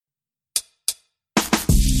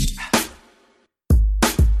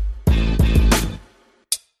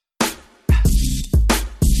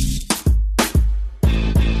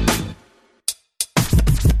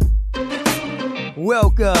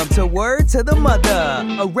Welcome to Word to the Mother,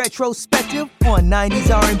 a retrospective on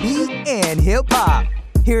 90s R&B and hip-hop.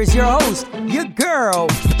 Here's your host, your girl,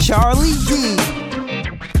 Charlie D.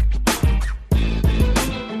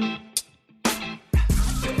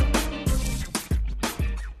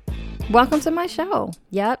 Welcome to my show.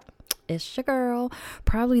 Yep, it's your girl,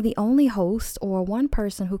 probably the only host or one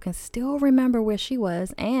person who can still remember where she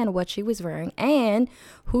was and what she was wearing and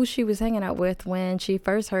who she was hanging out with when she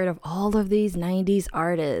first heard of all of these 90s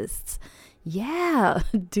artists. Yeah,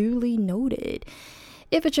 duly noted.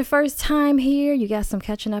 If it's your first time here, you got some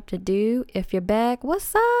catching up to do. If you're back,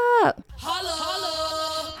 what's up?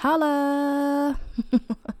 Holla! Holla!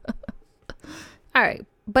 All right.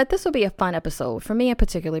 But this will be a fun episode for me in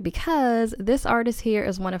particular because this artist here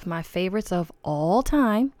is one of my favorites of all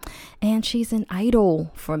time, and she's an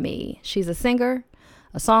idol for me. She's a singer,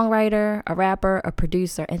 a songwriter, a rapper, a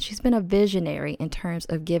producer, and she's been a visionary in terms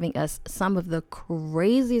of giving us some of the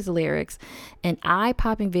craziest lyrics and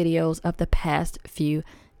eye-popping videos of the past few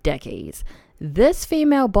decades. This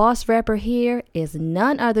female boss rapper here is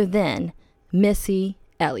none other than Missy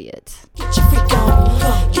Elliott. Get your freak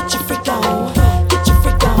on, get your freak on, get your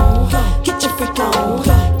freak on, get your freak on,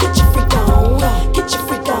 get your freak on, get your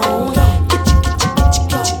freak on,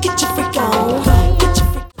 get your freak on, get your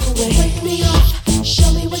freak. Wake me up,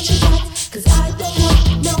 show me what you got, 'cause I don't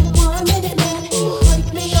want no 1 minute man.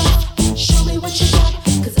 Wake me up, show me what you got,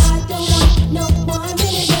 'cause I don't want no 1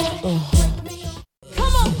 minute man. Wake me up.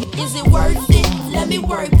 Come on, is it worth it? Let me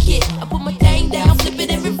work it. I put my thing down, flip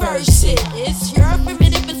it and reverse it. It's your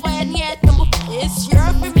primitive, it's why I need number. It's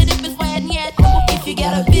your primitive, it's why I need number. If you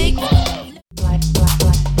got a big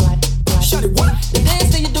shut it, what? The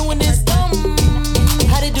dance that you're doing is dumb.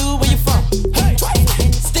 How they do where you from? Hey,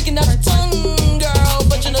 sticking out your tongue, girl,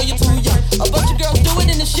 but you know you're too young. A bunch of girls do it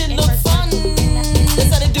and the shit look fun.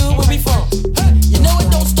 That's how they do it where we from. Hey, you know it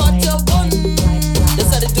don't start till 1.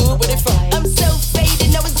 That's how they do it where they from. I'm so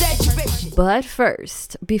faded, no exaggeration. But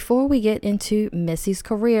first, before we get into Missy's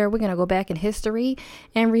career, we're going to go back in history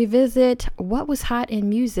and revisit what was hot in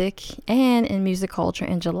music and in music culture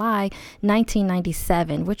in July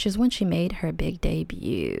 1997, which is when she made her big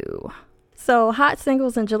debut. So hot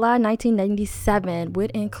singles in July 1997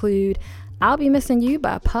 would include I'll Be Missing You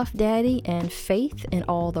by Puff Daddy and Faith and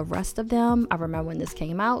all the rest of them. I remember when this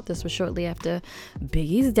came out. This was shortly after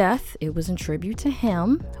Biggie's death. It was in tribute to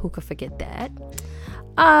him. Who could forget that?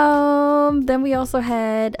 Then we also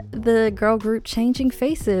had the girl group Changing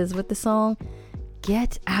Faces with the song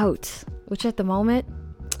Get Out, which at the moment,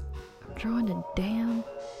 I'm drawing a damn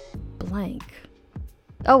blank.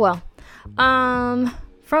 Oh well.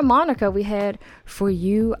 From Monica, we had For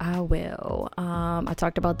You I Will. I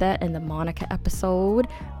talked about that in the Monica episode.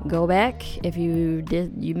 Go back if you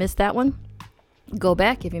missed that one. Go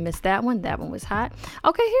back if you missed that one. That one was hot.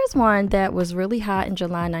 Okay, here's one that was really hot in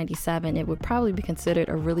July 97. It would probably be considered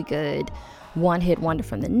a really good one-hit wonder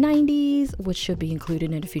from the 90s, which should be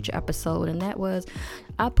included in a future episode. And that was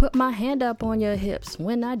I Put My Hand Up on Your Hips.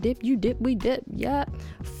 When I dip, you dip, we dip. Yep.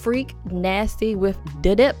 Freak Nasty with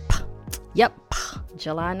Da Dip. Yep.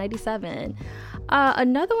 July 97.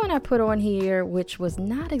 Another one I put on here, which was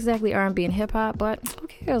not exactly R&B and hip-hop, but who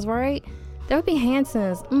cares, right? That would be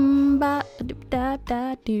Hanson's. Why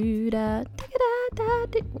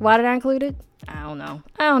did I include it? I don't know.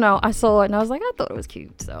 I saw it and I was like, I thought it was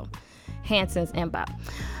cute. So Hanson's and Bop.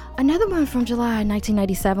 Another one from July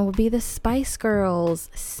 1997 would be the Spice Girls,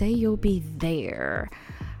 Say You'll Be There.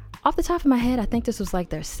 Off the top of my head, I think this was like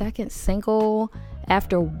their second single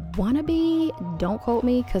after Wannabe. Don't quote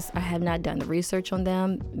me because I have not done the research on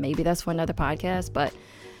them. Maybe that's for another podcast, but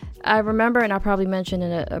I remember, and I probably mentioned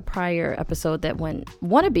in a prior episode, that when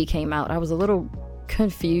Wannabe came out, I was a little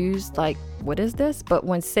confused, like, what is this? But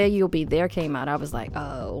when Say You'll Be There came out, I was like,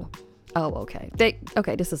 oh, okay.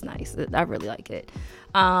 This is nice. I really like it.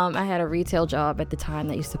 I had a retail job at the time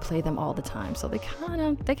that used to play them all the time, so they kind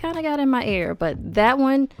of got in my ear, but that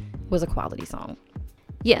one was a quality song.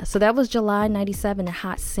 Yeah, so that was July 97 and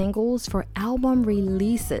hot singles. For album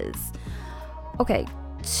releases. Okay,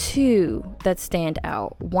 2 that stand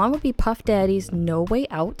out. One would be Puff Daddy's No Way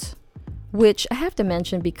Out, which I have to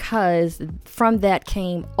mention because from that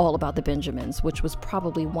came All About the Benjamins, which was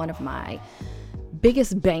probably one of my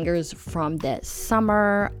biggest bangers from that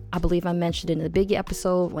summer. I believe I mentioned in the Biggie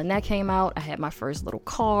episode when that came out. I had my first little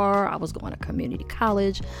car. I was going to community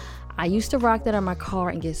college. I used to rock that on my car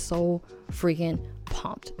and get so freaking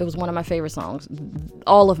pumped. It was one of my favorite songs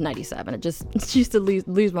all of 97. It just used to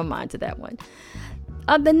lose my mind to that one.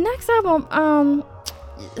 The next album,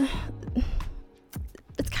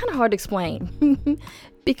 it's kind of hard to explain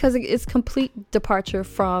because it's complete departure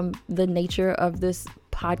from the nature of this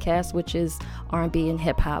podcast, which is R&B and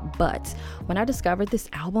hip hop. But when I discovered this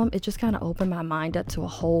album, it just kind of opened my mind up to a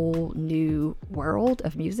whole new world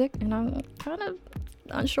of music. And I'm kind of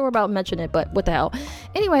unsure about mentioning it, but what the hell.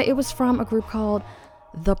 Anyway, it was from a group called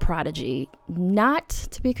The Prodigy, not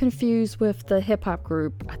to be confused with the hip hop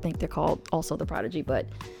group. I think they're called also The Prodigy, but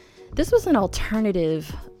this was an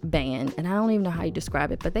alternative band, and I don't even know how you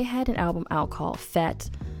describe it, but they had an album out called Fat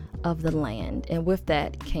of the Land, and with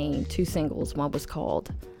that came 2 singles. One was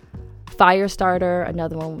called Firestarter,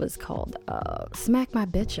 another one was called Smack My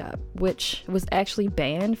Bitch Up, which was actually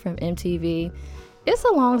banned from MTV. It's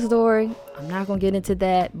a long story. I'm not gonna get into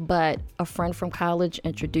that, but a friend from college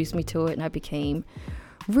introduced me to it, and I became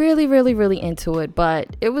really into it.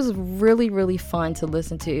 But it was really fun to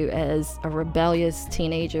listen to as a rebellious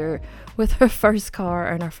teenager with her first car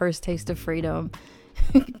and her first taste of freedom.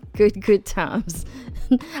 good times.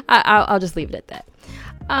 I'll just leave it at that.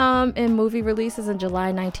 In movie releases in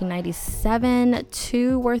July 1997,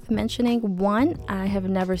 2 worth mentioning. One I have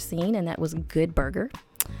never seen, and that was Good Burger,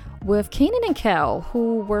 with Kenan and Kel,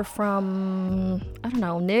 who were from, I don't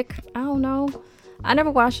know, Nick. I don't know. I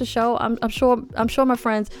never watched the show. I'm sure my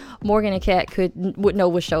friends Morgan and Kat would know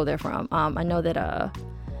what show they're from. I know that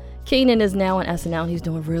Kenan is now on SNL. He's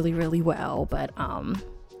doing really well. But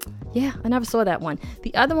yeah, I never saw that one.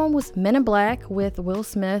 The other one was Men in Black with Will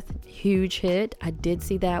Smith. Huge hit. I did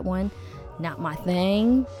see that one. Not my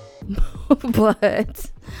thing,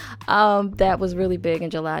 but that was really big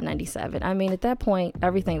in July 97. I mean, at that point,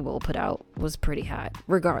 everything Will put out was pretty hot,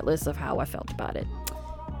 regardless of how I felt about it.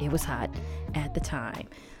 It was hot at the time.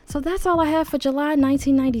 So that's all I have for July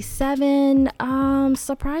 1997.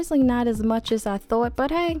 Surprisingly not as much as I thought, but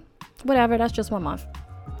hey, whatever, that's just 1 month.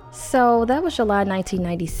 So that was July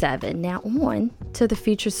 1997. Now on to the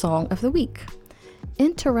featured song of the week.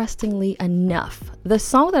 Interestingly enough, the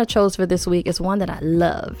song that I chose for this week is one that I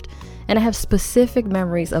loved, and I have specific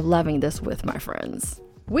memories of loving this with my friends.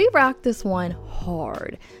 We rocked this one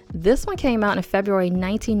hard. This one came out in February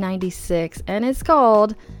 1996, and it's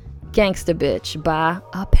called Gangsta Bitch by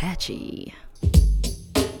Apache.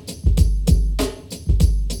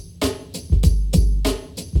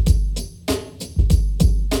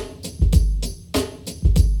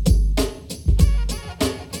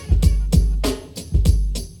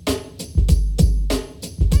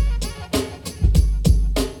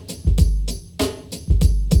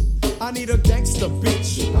 I need a gangsta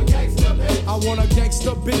bitch. I want a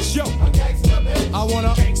gangsta bitch, yo. I want a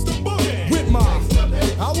gangsta boogie with my. I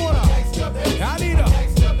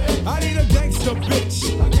need a gangsta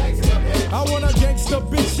bitch. I want a gangsta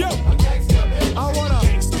bitch, yo. I want a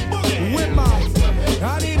gangsta boogie with my. I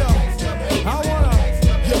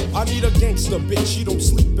need a gangsta bitch. She don't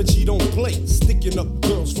sleep and she don't play. Sticking up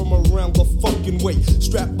girls from around the fucking way.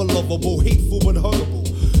 Strapped but lovable, hateful but huggable.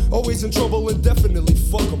 Always in trouble and definitely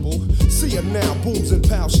fuckable. See her now, booms and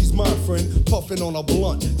pals, she's my friend. Puffing on a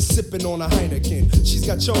blunt, sipping on a Heineken. She's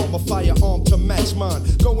got charm, a firearm to match mine.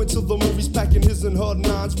 Going to the movies, packing his and her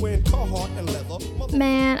nines, wearing Carhartt and leather.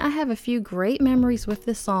 Man, I have a few great memories with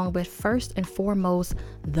this song, but first and foremost,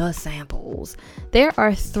 the samples. There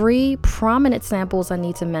are 3 prominent samples I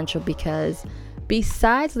need to mention because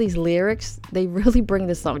besides these lyrics, they really bring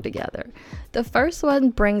the song together. The first one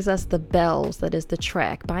brings us The Bells, that is the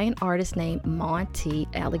track by an artist named Monty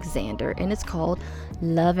Alexander, and it's called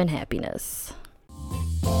Love and Happiness.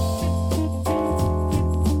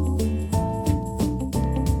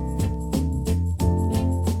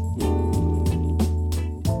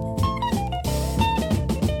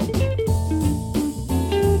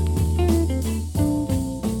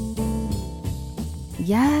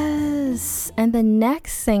 Yes, and the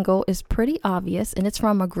next single is pretty obvious, and it's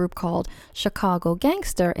from a group called Chicago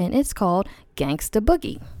Gangster, and it's called Gangsta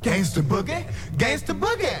Boogie. Gangsta Boogie, Gangsta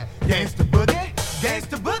Boogie, Gangsta Boogie,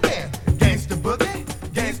 Gangsta Boogie, Gangsta Boogie,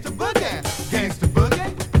 Gangsta Boogie, Gangsta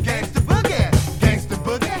Boogie, Gangsta Boogie, Gangsta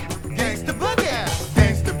Boogie, Gangsta Boogie,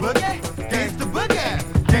 Gangsta Boogie, Gangsta Boogie,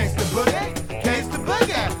 Gangsta Boogie, Gangsta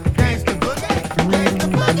Boogie, Gangsta Boogie, Gangsta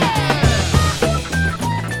Boogie.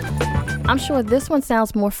 I'm sure this one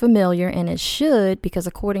sounds more familiar, and it should, because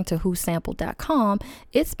according to whosampled.com,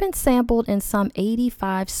 it's been sampled in some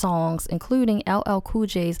 85 songs, including LL Cool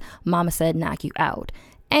J's Mama Said Knock You Out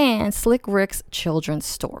and Slick Rick's Children's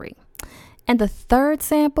Story. And the third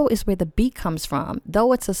sample is where the beat comes from,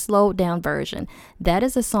 though it's a slowed down version. That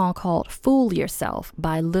is a song called Fool Yourself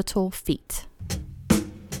by Little Feat.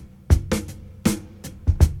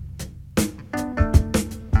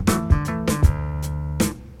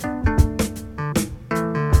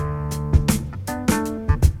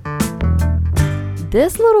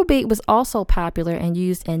 This little beat was also popular and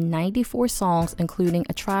used in 94 songs, including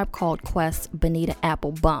A Tribe Called Quest's Bonita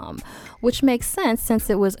Apple Bum, which makes sense since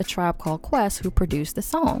it was A Tribe Called Quest who produced the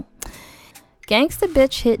song. Gangsta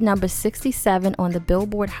Bitch hit number 67 on the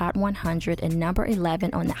Billboard Hot 100 and number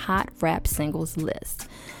 11 on the Hot Rap Singles list.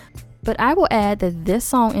 But I will add that this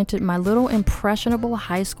song entered my little impressionable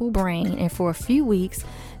high school brain, and for a few weeks,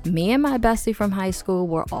 me and my bestie from high school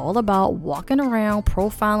were all about walking around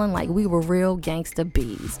profiling like we were real gangsta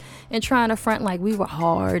bees and trying to front like we were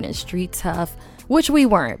hard and street tough, which we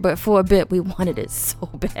weren't, but for a bit we wanted it so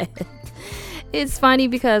bad. It's funny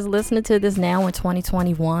because listening to this now in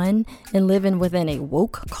 2021 and living within a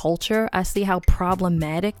woke culture, I see how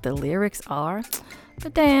problematic the lyrics are.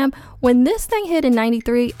 But damn, when this thing hit in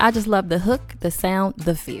 93, I just loved the hook, the sound,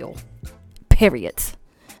 the feel. Period.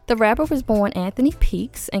 The rapper was born Anthony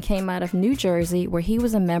Peaks and came out of New Jersey, where he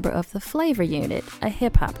was a member of the Flavor Unit, a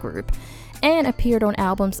hip-hop group, and appeared on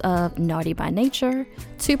albums of Naughty by Nature,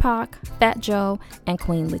 Tupac, Fat Joe, and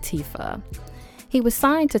Queen Latifah. He was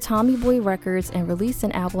signed to Tommy Boy Records and released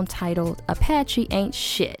an album titled Apache Ain't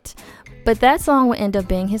Shit, but that song would end up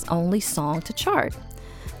being his only song to chart.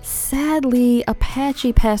 Sadly,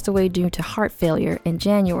 Apache passed away due to heart failure in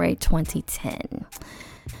January 2010.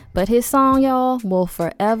 But his song, y'all, will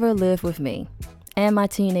forever live with me and my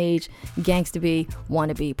teenage gangsta bee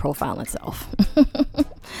wannabe profiling self.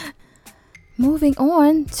 Moving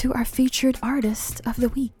on to our featured artist of the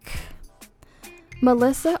week.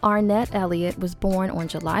 Melissa Arnett Elliott was born on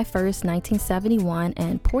July 1st, 1971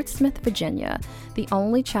 in Portsmouth, Virginia, the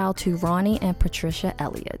only child to Ronnie and Patricia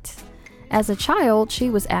Elliott. As a child, she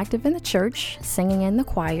was active in the church, singing in the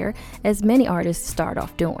choir, as many artists start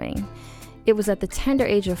off doing. It was at the tender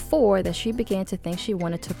age of 4 that she began to think she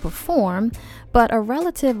wanted to perform, but a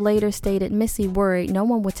relative later stated Missy worried no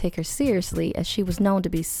one would take her seriously as she was known to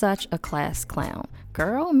be such a class clown.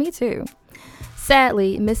 Girl, me too.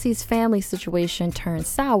 Sadly, Missy's family situation turned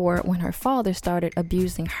sour when her father started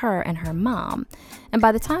abusing her and her mom, and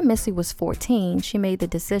by the time Missy was 14, she made the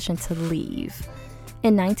decision to leave.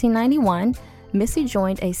 In 1991, Missy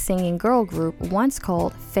joined a singing girl group once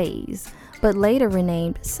called Phase, but later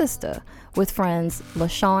renamed Sister, with friends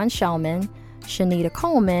LaShawn Shellman, Shanita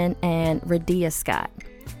Coleman, and Radia Scott.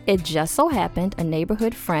 It just so happened a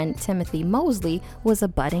neighborhood friend, Timothy Mosley, was a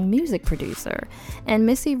budding music producer, and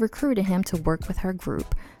Missy recruited him to work with her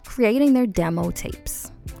group, creating their demo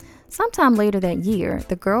tapes. Sometime later that year,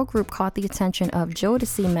 the girl group caught the attention of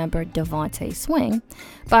Jodeci member Devontae Swing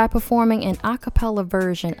by performing an a cappella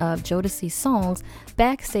version of Jodeci's songs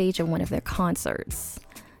backstage at one of their concerts.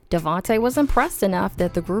 Devontae was impressed enough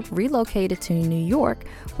that the group relocated to New York,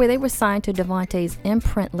 where they were signed to Devontae's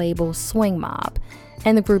imprint label Swing Mob,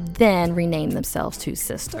 and the group then renamed themselves to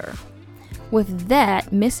Sister. With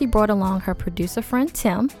that, Missy brought along her producer friend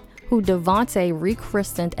Tim, who Devontae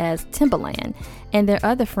rechristened as Timbaland, and their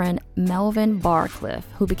other friend Melvin Barcliff,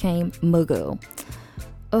 who became Magoo.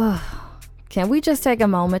 Ugh. Can we just take a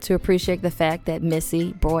moment to appreciate the fact that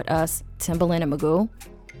Missy brought us Timbaland and Magoo?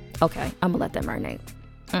 Okay, I'm gonna let that marinate.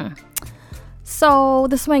 So,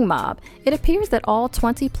 the Swing Mob. It appears that all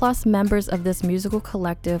 20 plus members of this musical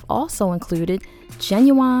collective also included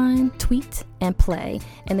Genuine, Tweet, and Play,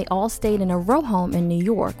 and they all stayed in a row home in New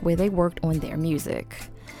York where they worked on their music.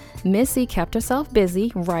 Missy kept herself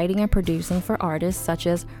busy writing and producing for artists such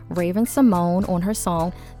as Raven Simone on her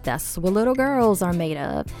song That's What Little Girls Are Made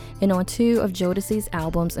Of, and on 2 of Jodeci's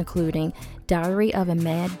albums, including Diary of a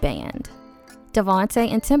Mad Band. Devontae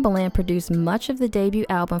and Timbaland produced much of the debut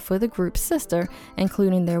album for the group Sister,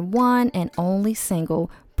 including their one and only single,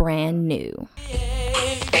 Brand New.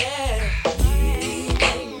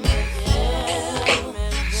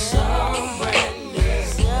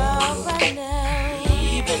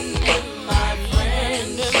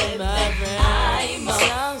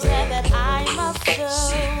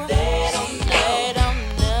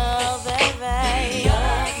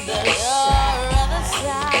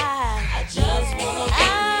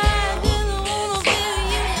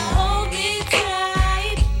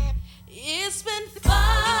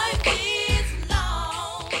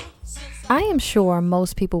 I am sure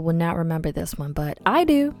most people will not remember this one, but I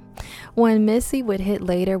do. When Missy would hit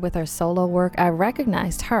later with her solo work, I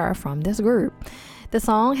recognized her from this group. The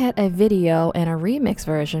song had a video and a remix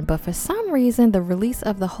version, but for some reason, the release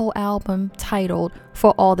of the whole album, titled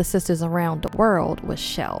For All the Sisters Around the World, was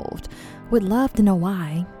shelved. Would love to know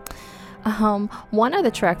why. One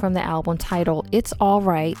other track from the album, titled It's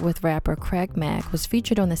Alright with rapper Craig Mack, was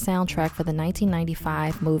featured on the soundtrack for the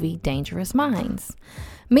 1995 movie Dangerous Minds.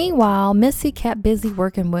 Meanwhile, Missy kept busy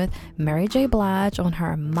working with Mary J. Blige on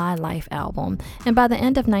her My Life album, and by the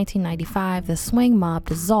end of 1995, the swing mob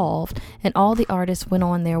dissolved and all the artists went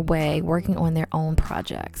on their way working on their own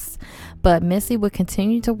projects. But Missy would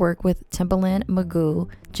continue to work with Timbaland, Magoo,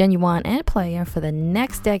 Genuine, and Player for the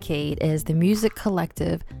next decade as the music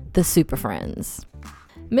collective The Super Friends.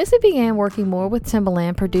 Missy began working more with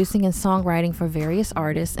Timbaland, producing and songwriting for various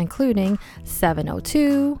artists, including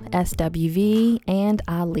 702, SWV, and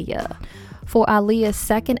Aaliyah. For Aaliyah's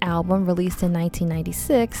second album, released in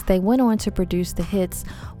 1996, they went on to produce the hits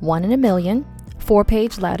One in a Million,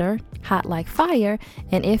 4-Page Letter, Hot Like Fire,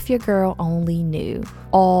 and If Your Girl Only Knew,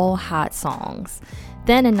 all hot songs.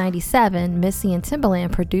 Then in 97, Missy and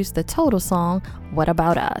Timbaland produced the total song, What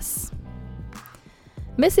About Us?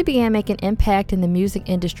 Missy began making impact in the music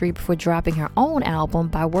industry before dropping her own album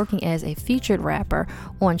by working as a featured rapper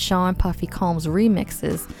on Sean Puffy Combs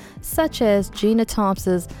remixes, such as Gina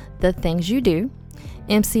Thompson's The Things You Do,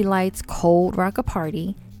 MC Lyte's Cold Rock a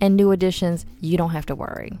Party, and New Edition's You Don't Have to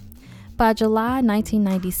Worry. By July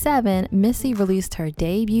 1997, Missy released her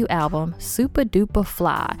debut album, Super Duper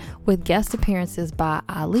Fly, with guest appearances by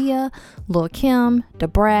Aaliyah, Lil' Kim, Da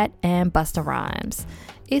Brat, and Busta Rhymes.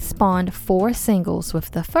 It spawned 4 singles,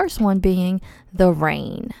 with the first one being The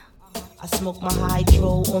Rain. I smoke my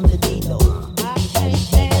hydro on the D-Lo. I can't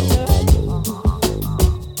stand her.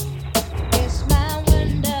 It's my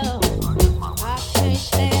window. I can't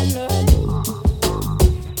stand her.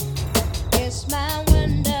 It's my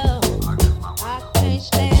window. I can't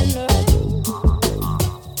stand her.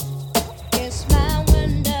 It's my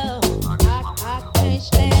window. I can't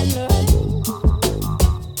stand her.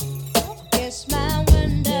 It's my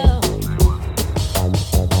window.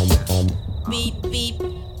 Beep, beep.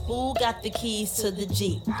 Who got the keys to the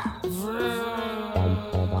Jeep?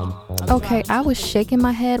 Okay, I was shaking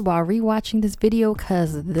my head while rewatching this video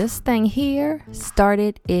because this thing here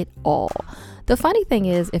started it all. The funny thing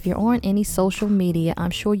is, if you're on any social media,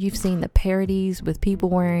 I'm sure you've seen the parodies with people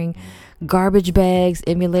wearing garbage bags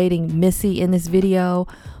emulating Missy in this video.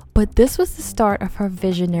 But this was the start of her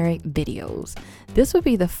visionary videos. This would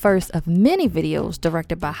be the first of many videos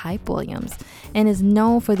directed by Hype Williams and is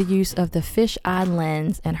known for the use of the fisheye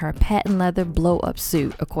lens and her patent leather blow-up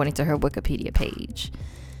suit, according to her Wikipedia page.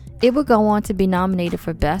 It would go on to be nominated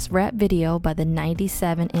for Best Rap Video by the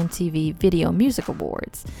 97 MTV Video Music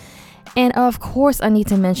Awards. And of course, I need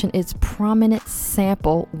to mention its prominent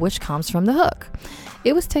sample, which comes from the hook.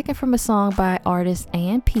 It was taken from a song by artist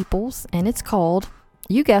Ann Peoples, and it's called,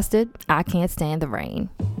 you guessed it, I Can't Stand the Rain.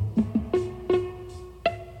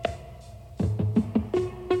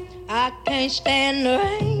 I can't stand the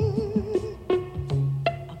rain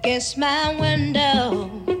against my window,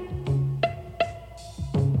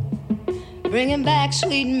 bringing back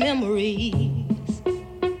sweet memories.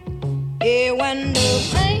 Yeah, when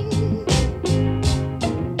the rain,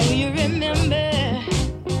 do you remember?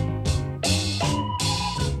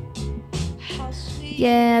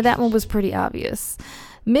 Yeah, that one was pretty obvious.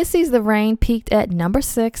 Missy's The Rain peaked at number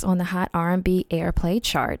 6 on the Hot R&B Airplay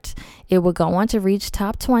chart. It would go on to reach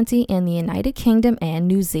top 20 in the United Kingdom and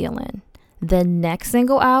New Zealand. The next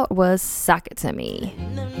single out was Sock It To Me.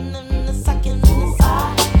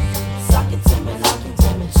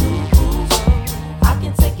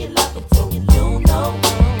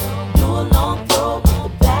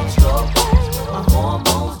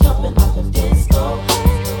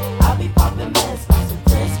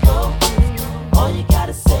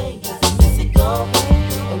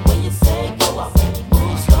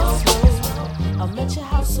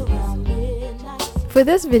 For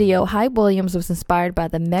this video, Hype Williams was inspired by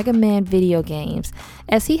the Mega Man video games,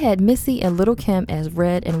 as he had Missy and Lil' Kim as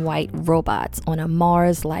red and white robots on a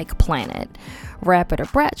Mars-like planet. Rapper Da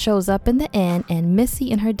Brat shows up in the end, and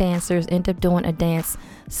Missy and her dancers end up doing a dance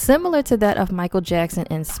similar to that of Michael Jackson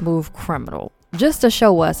in Smooth Criminal, just to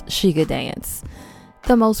show us she could dance.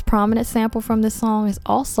 The most prominent sample from this song is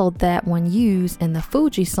also that one used in the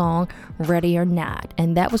Fuji song Ready or Not,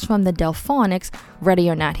 and that was from the Delphonics' Ready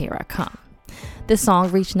or Not Here I Come. The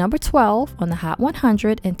song reached number 12 on the Hot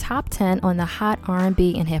 100 and top 10 on the Hot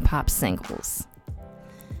R&B and Hip Hop singles.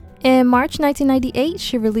 In March 1998,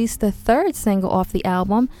 she released the third single off the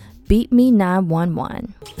album, Beat Me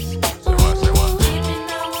 911.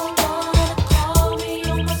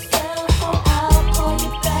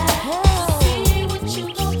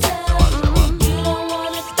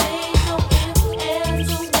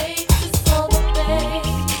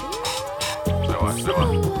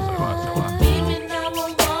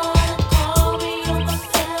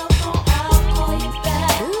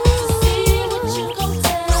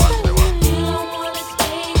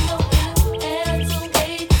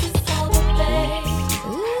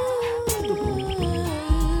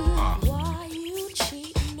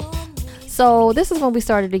 So this is when we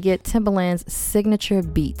started to get Timbaland's signature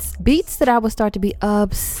beats that I would start to be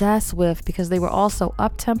obsessed with because they were also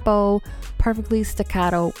up-tempo, perfectly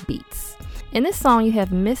staccato beats. In this song, you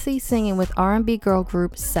have Missy singing with R&B girl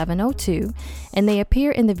group 702, and they appear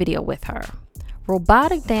in the video with her.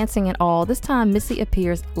 Robotic dancing and all, this time Missy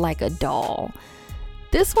appears like a doll.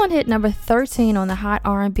 This one hit number 13 on the Hot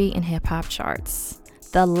R&B and Hip Hop charts.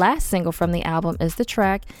 The last single from the album is the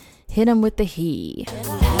track Hit 'Em With the He.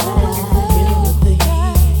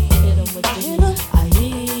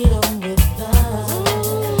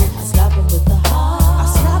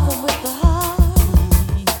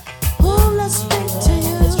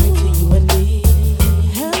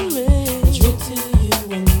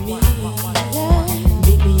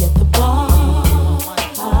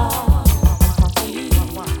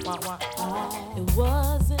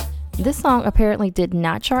 This song apparently did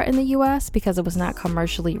not chart in the US because it was not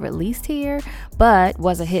commercially released here, but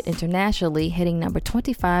was a hit internationally, hitting number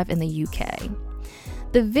 25 in the UK.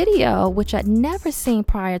 The video, which I'd never seen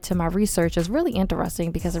prior to my research, is really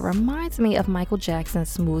interesting because it reminds me of Michael Jackson's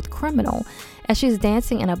Smooth Criminal, as she's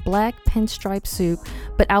dancing in a black pinstripe suit,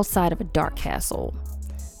 but outside of a dark castle.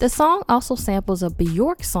 The song also samples a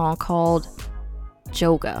Bjork song called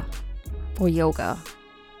Joga, or Yoga,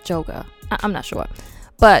 Joga, I'm not sure.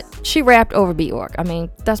 But she rapped over Bjork. I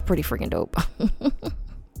mean, that's pretty freaking dope.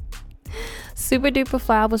 Super Duper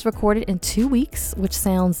Fly was recorded in 2 weeks, which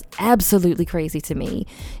sounds absolutely crazy to me.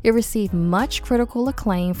 It received much critical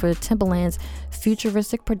acclaim for Timbaland's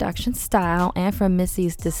futuristic production style and for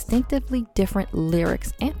Missy's distinctively different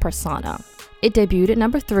lyrics and persona. It debuted at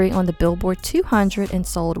number 3 on the Billboard 200 and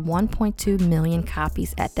sold 1.2 million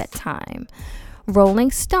copies at that time. Rolling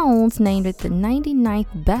Stones named it the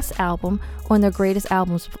 99th best album on their greatest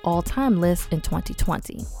albums of all time list in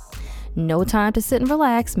 2020. No Time to Sit and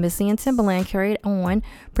Relax, Missy and Timbaland carried on,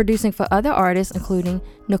 producing for other artists including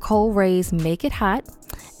Nicole Ray's Make It Hot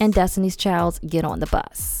and Destiny's Child's Get on the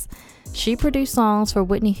Bus. She produced songs for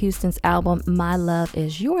Whitney Houston's album My Love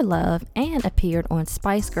Is Your Love and appeared on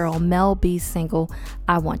Spice Girl Mel B's single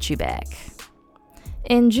I Want You Back.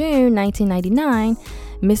 In June 1999,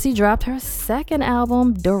 Missy dropped her second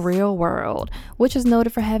album, The Real World, which is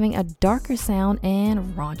noted for having a darker sound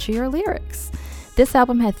and raunchier lyrics. This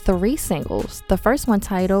album had 3 singles. The first one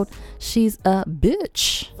titled She's a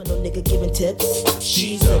Bitch. For no nigga giving tips,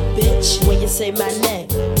 she's a bitch. When you say my name,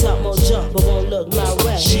 talk more jump, but won't look my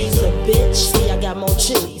way. She's a bitch. See, I got more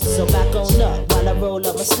cheese, so back on up while I roll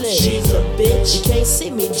up my sleeve. She's a bitch. You can't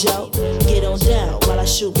see me, Joe. Get on down while I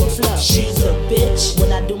shoot my flow. She's a bitch.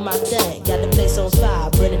 When I do my thing, got the place on fire,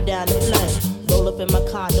 burn it down the flame. Roll up in my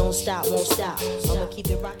car, don't stop, won't stop. I'ma keep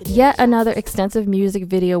it rocking. Yet another extensive music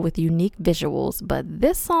video with unique visuals, but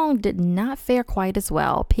this song did not fare quite as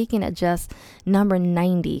well, peaking at just number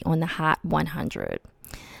 90 on the Hot 100.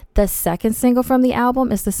 The second single from the album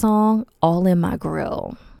is the song All in My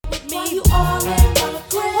Grill. Me, you all in my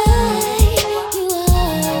grill.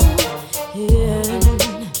 Yeah.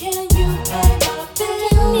 Can you pay my bills?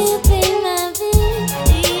 Can you pay my bills?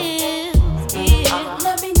 Yeah.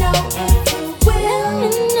 Let me know if you will.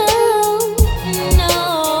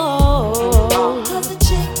 No. 'Cause the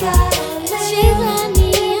chick got me. She got me,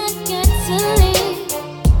 I got to leave.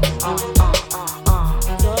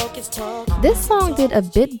 Talk is talk. This song did a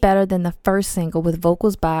bit better than the first single with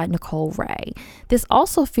vocals by Nicole Ray. This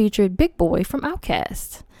also featured Big Boy from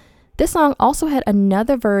Outkast. This song also had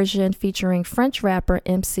another version featuring French rapper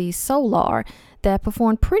MC Solar that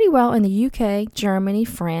performed pretty well in the UK, Germany,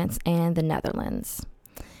 France, and the Netherlands.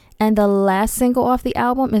 And the last single off the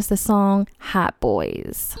album is the song Hot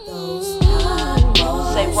Boys.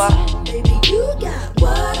 Say what? Baby, you got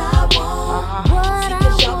what I want. See,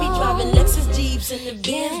 'cause y'all be driving Lexus Jeeps and the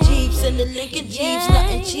Benz Jeeps and the Lincoln Jeeps,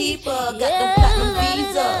 nothing cheaper. Got them platinum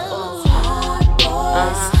Visa. Hot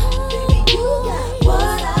boys. Baby, you got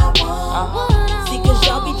what I want. See, 'cause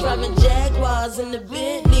y'all be driving Jaguars and the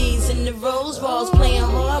Bentleys and the Rolls Royals, playing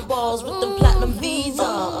hardballs with them platinum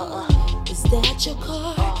Visa. Is that your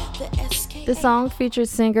car? The SK. The song featured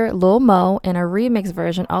singer Lil Mo, and a remix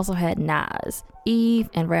version also had Nas, Eve,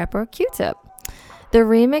 and rapper Q-Tip. The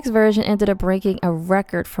remix version ended up breaking a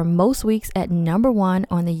record for most weeks at number 1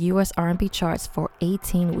 on the US R&B charts for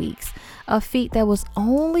 18 weeks, a feat that was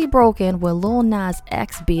only broken when Lil Nas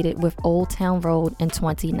X beat it with Old Town Road in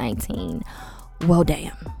 2019. Well,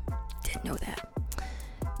 damn, didn't know that.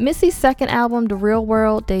 Missy's second album, The Real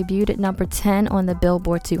World, debuted at number 10 on the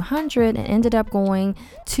Billboard 200 and ended up going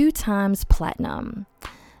 2 times platinum.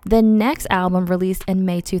 The next album, released in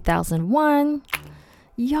May 2001,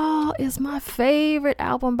 y'all, is my favorite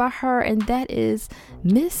album by her, and that is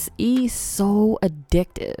Miss E So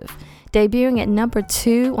Addictive. Debuting at number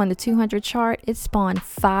 2 on the 200 chart, it spawned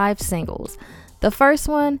 5 singles. The first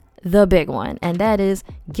one, the big one, and that is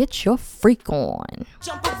Get Your Freak On.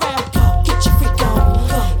 Jump around, get your freak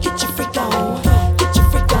on, get your freak on, get your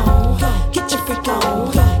freak on, get your freak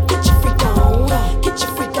on, get your freak on, get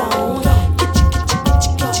your freak on, get your freak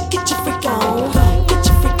on, get your freak on, get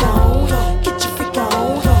your freak on,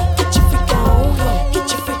 get your freak on,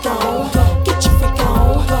 get your freak on, get your freak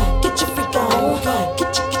on, get your freak on,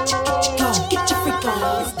 get your freak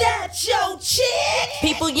on. Is that your chick?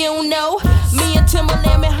 People you don't know, me and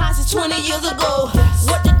Timberland been hot since 20 years ago.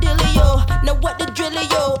 What the dealio? Now what the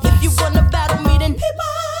drillio? If you wanna battle me, then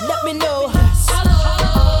let me know.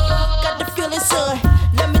 Got the feeling, son.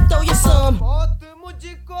 Let me throw you some.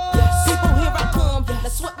 People, here I come.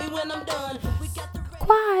 Let's sweat me when I'm done. We got the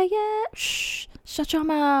Quiet. Shh. Shut your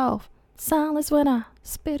mouth. Silence when I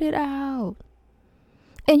spit it out.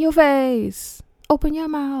 In your face. Open your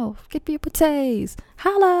mouth. Give you a taste.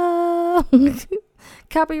 Holla.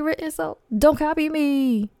 Copywritten, so don't copy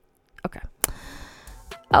me.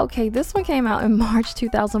 Okay, this one came out in March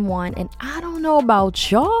 2001, and I don't know about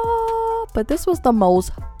y'all, but this was the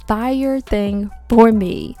most fire thing for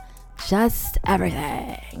me. Just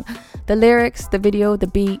everything. The lyrics, the video, the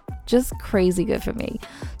beat, just crazy good for me.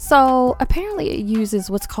 So apparently it uses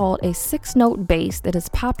what's called a 6-note bass that is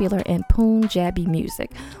popular in Punjabi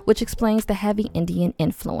music, which explains the heavy Indian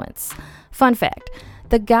influence. Fun fact,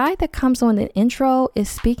 the guy that comes on the intro is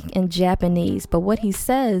speaking in Japanese, but what he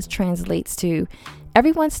says translates to,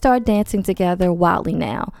 everyone start dancing together wildly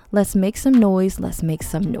now. Let's make some noise, let's make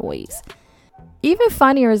some noise. Even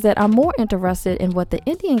funnier is that I'm more interested in what the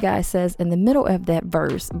Indian guy says in the middle of that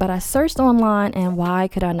verse, but I searched online and why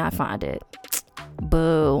could I not find it?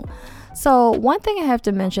 Boo. So one thing I have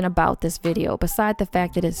to mention about this video, beside the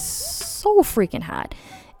fact that it's so freaking hot,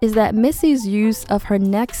 is that Missy's use of her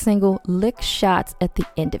next single, Lick Shots, at the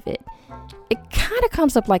end of it. It kind of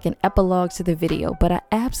comes up like an epilogue to the video, but I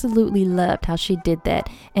absolutely loved how she did that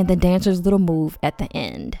and the dancer's little move at the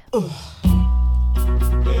end.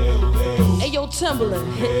 Hey yo,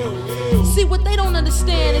 Timberland. See, what they don't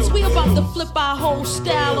understand is we about to flip our whole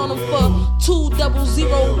style on them for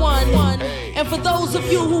 2001. And for those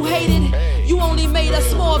of you who hated, you only made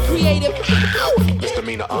us more creative.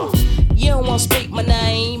 You don't wanna speak my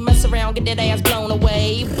name, mess around, get that ass blown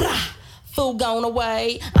away. Fool gone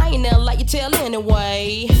away, I ain't never like you tell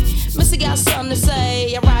anyway. Missy got something to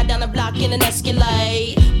say, I ride down the block in an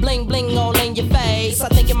Escalade. Bling bling all in your face, I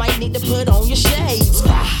think you might need to put on your shades.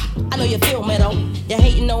 I know you feel me though, you're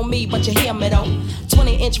hating on me but you hear me though.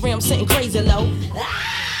 20-inch rim sitting crazy low,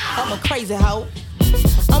 I'm a crazy hoe.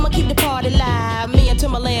 I'ma keep the party live, me and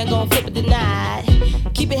Timberland gon' flip it tonight.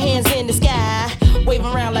 Keep your hands in the sky, wave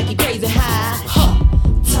around like you crazy high.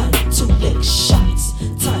 Time to lick shots,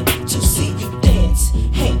 time to see you dance.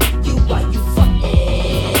 Hey, you why you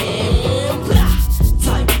fucking blah.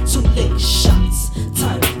 Time to lick shots,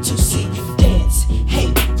 time to see you dance. Hey,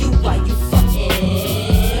 you why you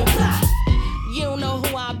fucking blah. You don't know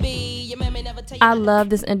who I be, your man may never tell you. I love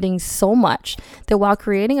this ending so much that while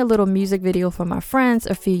creating a little music video for my friends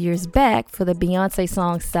a few years back for the Beyonce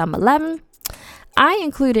song 7-Eleven, I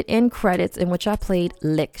included end credits in which I played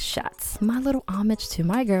Lick Shots, my little homage to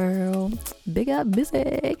my girl. Big up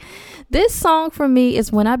Missy. This song for me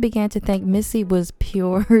is when I began to think Missy was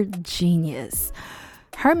pure genius.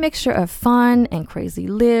 Her mixture of fun and crazy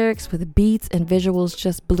lyrics with beats and visuals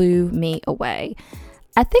just blew me away.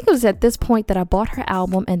 I think it was at this point that I bought her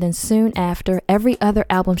album, and then soon after, every other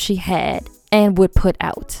album she had and would put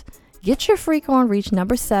out. Get Your Freak On reached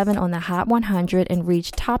number 7 on the Hot 100 and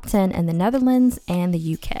reached top 10 in the Netherlands and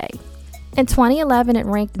the UK. In 2011, it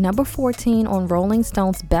ranked number 14 on Rolling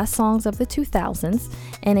Stone's Best Songs of the 2000s,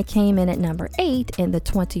 and it came in at number 8 in the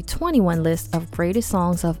 2021 list of Greatest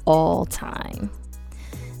Songs of All Time.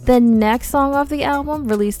 The next song off the album,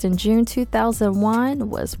 released in June 2001,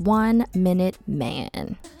 was 1 Minute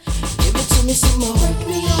Man. Give it to me some more. Break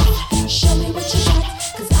me off, show me what you got,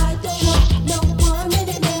 'cause I don't want no 1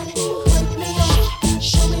 minute man. Break me off,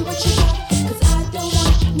 show me what you got, 'cause I don't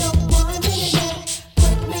want no 1 minute man.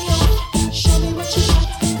 Break me off, show me what you got,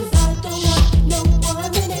 'cause I don't want no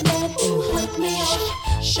 1 minute man. Break me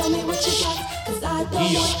off, show me what you got, 'cause I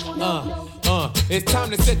don't want no. It's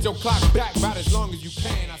time to set your clock back about as long as you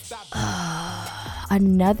can.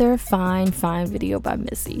 Another fine video by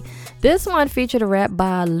Missy. This one featured a rap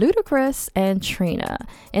by Ludacris and Trina,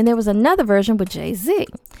 and there was another version with Jay-Z.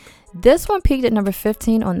 This one peaked at number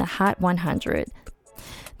 15 on the Hot 100.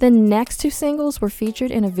 The next 2 singles were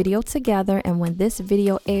featured in a video together, and when this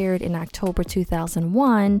video aired in October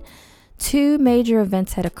 2001, 2 major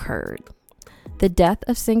events had occurred. the death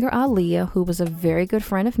of singer Aaliyah, who was a very good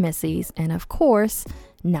friend of Missy's, and of course,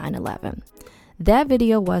 9/11. That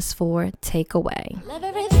video was for Take Away. Love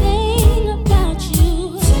everything about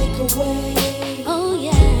you. Take away. Oh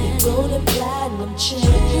yeah. Your golden platinum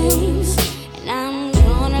chains. And I'm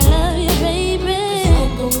gonna love you, baby.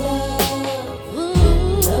 'Cause I'm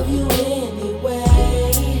gonna love you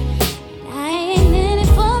anyway. I ain't in it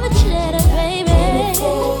for the cheddar, baby.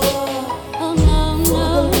 Oh no, no.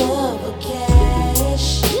 For the love of cash.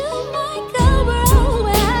 You might go broke,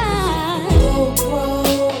 but I go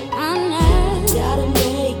broke. I'm not. Gotta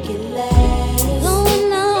make it last. Going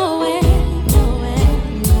nowhere, nowhere,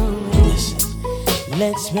 nowhere. Listen,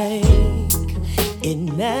 let's make it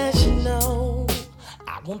national. I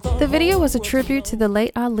want The video was a tribute to the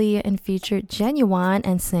late Aaliyah and featured Genuine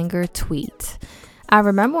and singer Tweet. I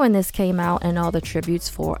remember when this came out and all the tributes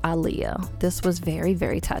for Aaliyah. This was very,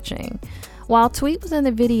 very touching. While Tweet was in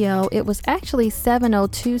the video, it was actually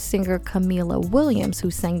 702 singer Camila Williams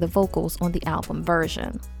who sang the vocals on the album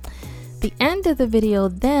version. The end of the video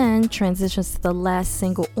then transitions to the last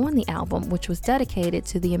single on the album, which was dedicated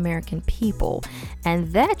to the American people,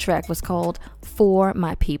 and that track was called For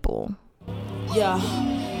My People. Yeah,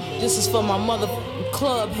 this is for my mother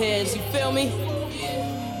club heads, you feel me?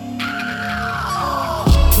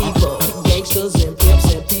 People, gangsters and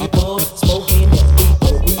pimps and people, smoking and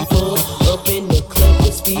people, reefer, up in the club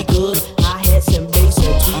with speakers, hi-hats and bass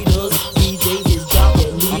and tweeters, DJs is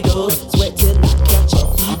dropping needles, sweat till I catch a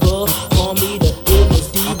fever, call me the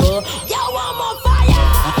illest diva, yo, I'm on fire!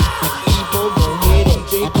 People gon' hit and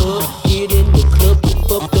drink up, get in the club, get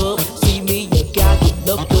fucked up, see me, you got get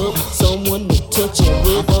looked up, someone to touch and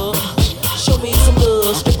rub up, show me some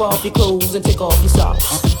love, strip off your clothes and take off your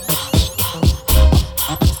socks.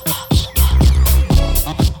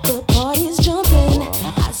 The party's jumping.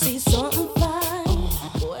 I see something fine.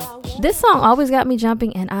 Boy, I want This song always got me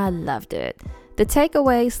jumping and I loved it. The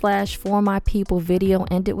Takeaway / For My People video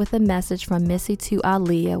ended with a message from Missy to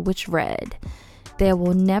Aaliyah, which read, "There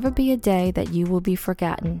will never be a day that you will be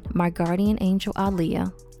forgotten. My guardian angel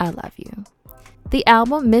Aaliyah, I love you." The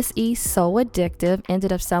album Miss E So Addictive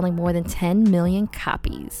ended up selling more than 10 million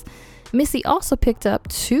copies. Missy also picked up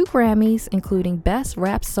 2 Grammys, including Best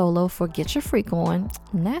Rap Solo for Get Your Freak On,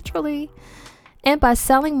 naturally. And by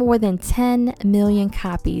selling more than 10 million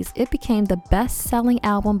copies, it became the best-selling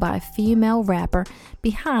album by a female rapper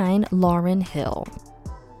behind Lauryn Hill.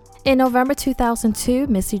 In November 2002,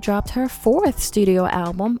 Missy dropped her 4th studio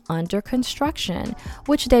album, Under Construction,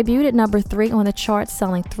 which debuted at number 3 on the charts,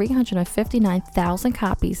 selling 359,000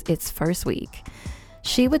 copies its first week.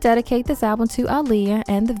 She would dedicate this album to Aaliyah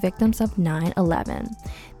and the victims of 9/11.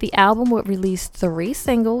 The album would release 3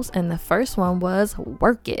 singles, and the first one was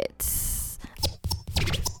Work It.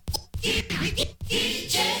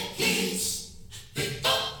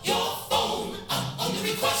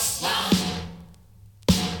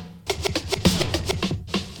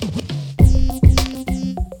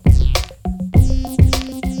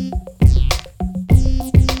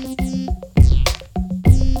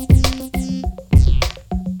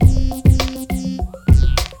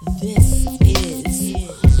 This is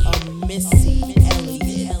a Missy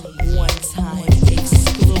Elliott one-time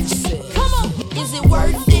exclusive. Come on, is it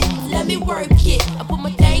worth it? Let me work it. I put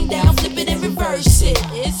my thing down, flip it and reverse it.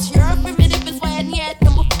 It's your primitive is why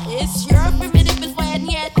number. It's your primitive is why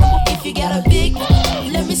number. If you got a big,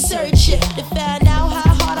 let me search it to find out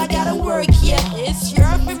how hard I gotta work. Yeah, it's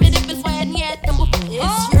your primitive is why number.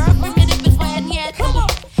 It's your primitive is why number.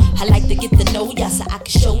 I like to get to know ya so I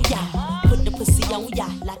can show ya. Put the pussy on ya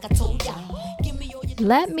like I told ya. Give me all your.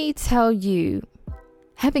 Let me tell you,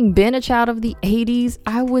 having been a child of the 80s,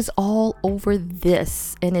 I was all over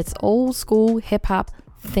this and its old school hip hop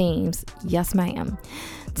themes. Yes, ma'am.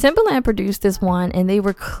 Timbaland produced this one, and they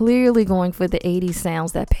were clearly going for the 80s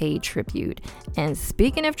sounds that paid tribute. And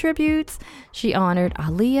speaking of tributes, she honored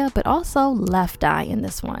Aaliyah, but also Left Eye in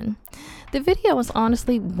this one. The video was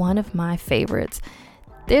honestly one of my favorites.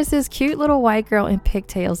 There's this cute little white girl in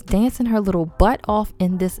pigtails dancing her little butt off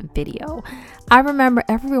in this video. I remember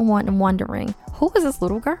everyone wondering, who is this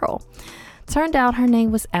little girl? Turned out her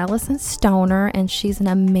name was Allison Stoner, and she's an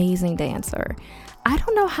amazing dancer. I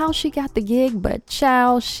don't know how she got the gig, but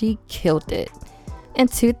child, she killed it. In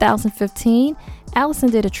 2015,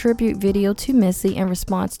 Allison did a tribute video to Missy in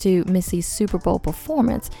response to Missy's Super Bowl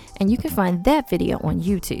performance, and you can find that video on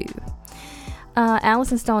YouTube.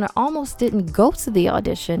 Allison Stoner almost didn't go to the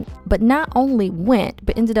audition, but not only went,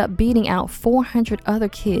 but ended up beating out 400 other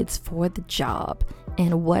kids for the job.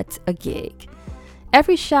 And what a gig.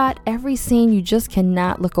 Every shot, every scene you just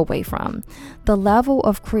cannot look away from. The level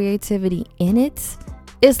of creativity in it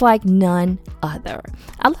is like none other.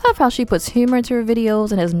 I love how she puts humor into her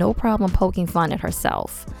videos and has no problem poking fun at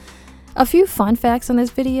herself. A few fun facts on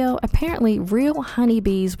this video: apparently real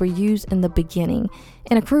honeybees were used in the beginning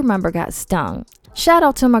and a crew member got stung. Shout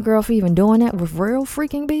out to my girl for even doing that with real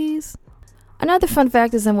freaking bees. Another fun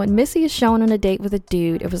fact is that when Missy is shown on a date with a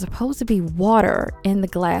dude, it was supposed to be water in the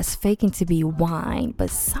glass faking to be wine,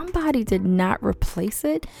 but somebody did not replace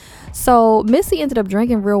it. So Missy ended up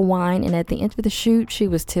drinking real wine, and at the end of the shoot, she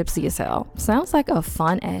was tipsy as hell. Sounds like a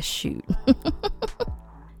fun ass shoot.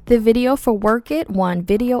 The video for Work It won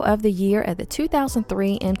Video of the Year at the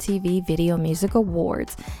 2003 MTV Video Music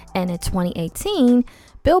Awards, and in 2018,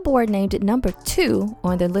 Billboard named it number 2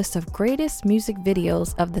 on their list of greatest music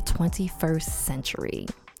videos of the 21st century.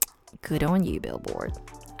 Good on you, Billboard.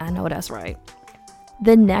 I know that's right.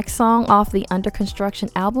 The next song off the Under Construction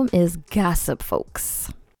album is Gossip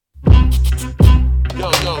Folks. Yo,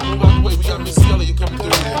 move out the way. We got Missy Elliott coming through.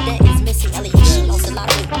 That is Missy Elliott. She lost a lot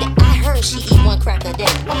of weight. I heard she eat one crack a day.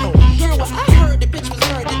 Girl, well, I heard the bitch was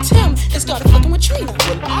married to Tim and started fucking with Trina.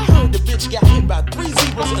 Well, I heard the bitch got hit by 3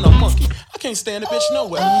 zebras and a monkey. I can't stand the bitch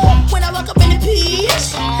nowhere. When I walk up in the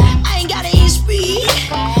piece, I ain't gotta eat speed.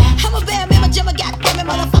 I'm a bad man, Jimmy, goddamn it,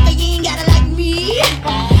 motherfucker, you ain't gotta like me.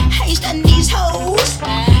 I ain't stunning these hoes.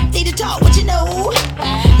 Need to talk what you know.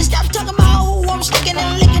 And stop talking about who I'm sticking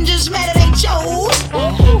and licking, just mad at they chose.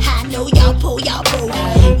 I know y'all pull, y'all broke.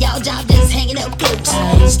 Y'all job just hanging up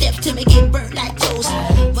close. Step to me, get burnt like toast.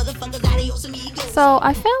 Motherfuckers, adios amigos. So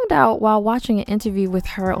I found out while watching an interview with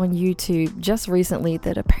her on YouTube just recently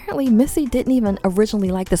that apparently Missy didn't even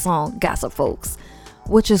originally like the song Gossip Folks,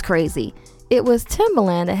 which is crazy. It was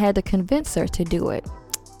Timbaland that had to convince her to do it.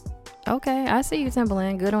 Okay, I see you,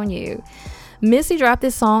 Timbaland. Good on you. Missy dropped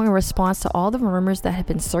this song in response to all the rumors that had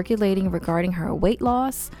been circulating regarding her weight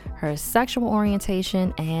loss, her sexual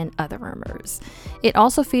orientation, and other rumors. It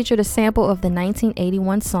also featured a sample of the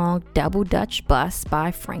 1981 song Double Dutch Bus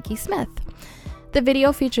by Frankie Smith. The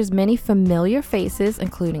video features many familiar faces,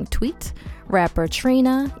 including Tweet, rapper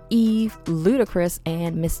Trina, Eve, Ludacris,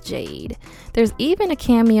 and Miss Jade. There's even a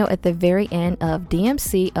cameo at the very end of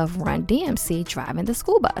DMC of Run DMC driving the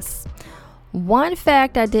school bus. One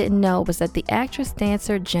fact I didn't know was that the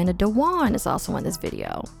actress-dancer Jenna Dewan is also in this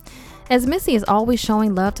video. As Missy is always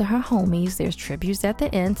showing love to her homies, there's tributes at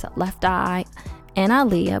the end to Left Eye and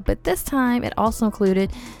Aaliyah, but this time it also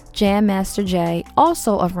included Jam Master Jay,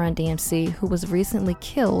 also of Run DMC, who was recently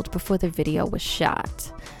killed before the video was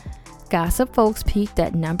shot. Gossip Folks peaked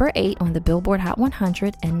at number 8 on the Billboard Hot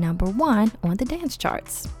 100 and number 1 on the dance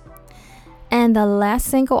charts. And the last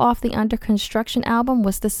single off the Under Construction album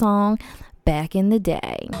was the song Back in the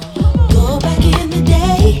Day. Go back in the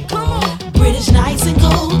day, British nights and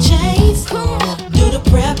gold chains. Do the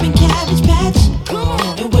prep and cabbage patch,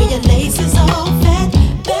 and wear your laces all fat.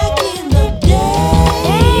 Back in the day,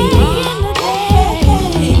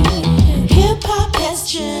 hip hop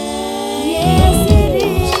has changed. Yes, it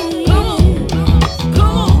is.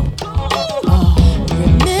 Come on.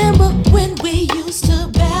 Remember when we used to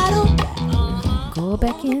battle? Go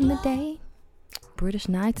back in the day, British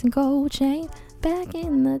nights and gold chains. Back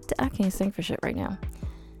in the I can't sing for shit right now.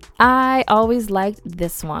 I always liked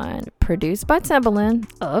this one. Produced by Timbaland,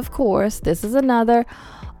 of course. This is another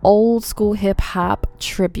old school hip hop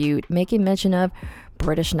tribute, making mention of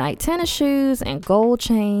British night tennis shoes and gold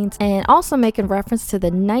chains, and also making reference to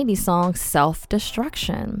the 90s song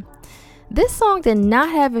Self-Destruction. This song did not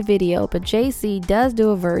have a video, but Jay-Z does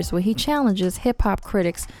do a verse where he challenges hip hop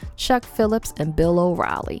critics Chuck Phillips and Bill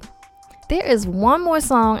O'Reilly. There is one more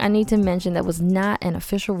song I need to mention that was not an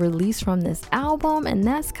official release from this album, and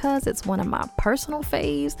that's because it's one of my personal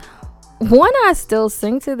faves. One I still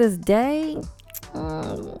sing to this day.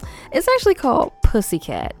 It's actually called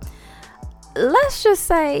Pussycat. Let's just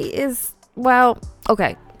say is, well,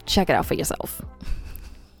 okay, check it out for yourself.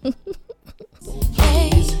 Hey,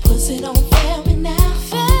 pussy don't fail me now.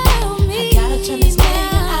 Fail me. I gotta turn this game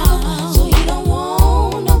out, so you don't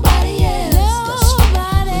want nobody else. That's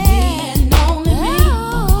right. Me and only me.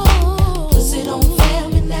 Pussy don't fail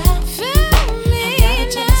me now. Fail me. I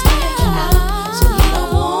gotta turn this game out, so you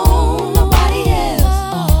don't want nobody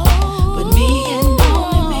else. But me and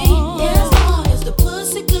only me. As long as the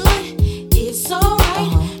pussy good, it's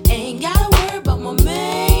alright. Ain't gotta worry about my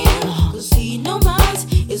man, 'cause he know mine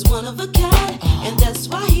is one of a kind, and that's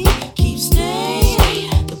why he keeps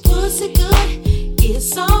staying. The pussy good,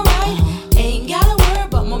 it's alright. Ain't gotta worry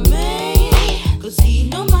about my man, 'cause he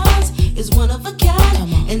know mine is one of a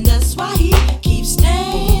kind, and that's why he keeps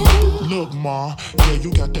staying. Look, ma, yeah,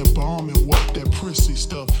 you got that bomb and what that prissy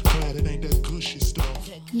stuff. Glad it ain't that gushy stuff.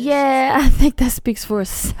 Yeah, I think that speaks for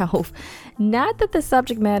itself. Not that the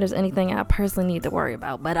subject matter is anything I personally need to worry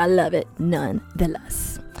about, but I love it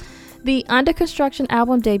nonetheless. The Under Construction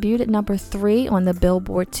album debuted at number 3 on the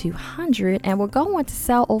Billboard 200 and will go on to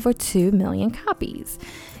sell over 2 million copies.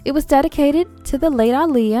 It was dedicated to the late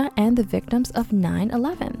Aaliyah and the victims of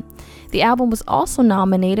 9/11. The album was also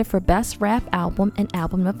nominated for Best Rap Album and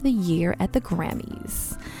Album of the Year at the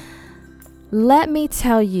Grammys. Let me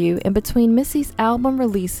tell you, in between Missy's album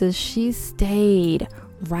releases, she stayed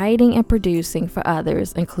writing and producing for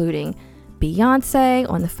others, including Beyonce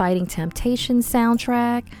on the Fighting Temptations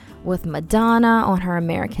soundtrack, with Madonna on her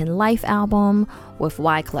American Life album, with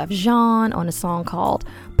Wyclef Jean on a song called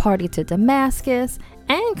Party to Damascus,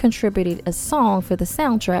 and contributed a song for the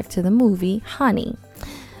soundtrack to the movie Honey.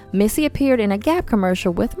 Missy appeared in a Gap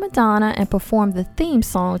commercial with Madonna and performed the theme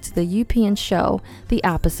song to the UPN show The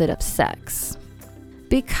Opposite of Sex.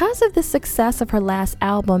 Because of the success of her last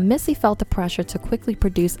album, Missy felt the pressure to quickly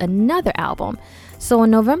produce another album. So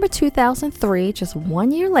in November 2003, just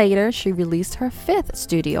 1 year later, she released her 5th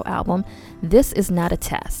studio album, This Is Not a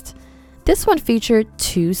Test. This one featured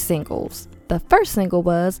 2 singles. The first single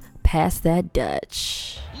was Pass That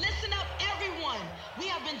Dutch. Listen up, everyone. We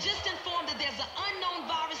have been just informed that there's an unknown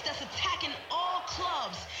virus that's attacking all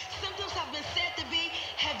clubs. Symptoms have been said to be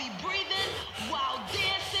heavy breathing, wild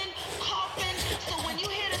dancing, coughing. So when you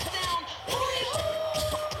hear the sound,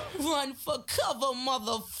 run for cover,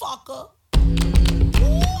 motherfucker.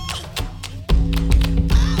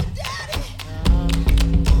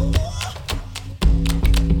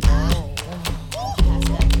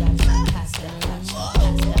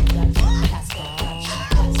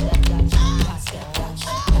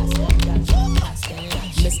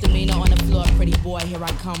 Misdemeanor on the floor, pretty boy, here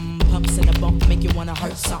I come. Pumps in the bump, make you wanna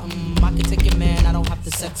hurt something. I can take your man, I don't have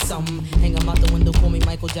to sex some. Hang him out the window, call me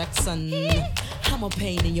Michael Jackson. I'm a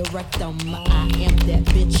pain in your rectum. I am that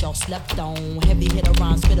bitch y'all slept on. Heavy hitter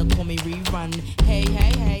rhyme, spitter, call me rerun. Hey,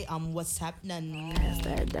 hey, hey, what's happening? Pass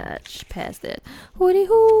that Dutch, pass that. Hootie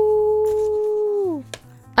hoo.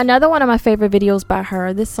 Another one of my favorite videos by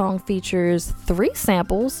her, this song features 3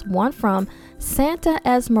 samples, one from Santa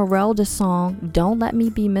Esmeralda's song Don't Let Me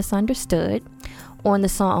Be Misunderstood, on the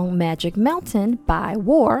song Magic Mountain by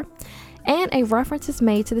War, and a reference is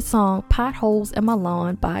made to the song Potholes in My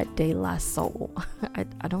Lawn by De La Soul.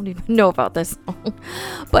 I don't even know about this song,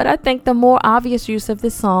 but I think the more obvious use of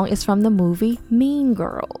this song is from the movie Mean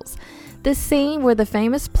Girls. The scene where the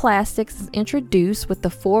famous Plastics is introduced with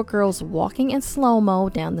the 4 girls walking in slow-mo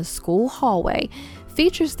down the school hallway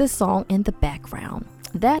features this song in the background.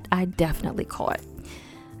 That I definitely caught.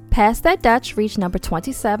 Pass That Dutch reached number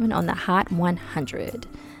 27 on the Hot 100.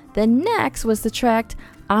 The next was the track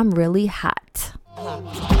I'm Really Hot. I'm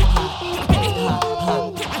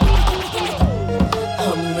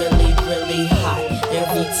really, really hot.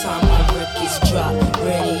 Every time my records drop,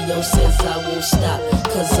 radio says I won't stop,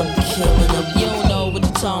 cause I'm killing them. You don't know what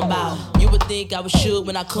you're talking about. You would think I was shook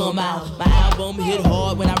when I come out. My album hit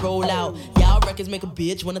hard when I roll out. Y'all records make a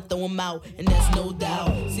bitch wanna throw them out, and that's no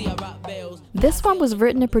doubt. See, I rock bells. This one was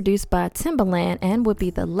written and produced by Timbaland and would be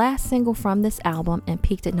the last single from this album and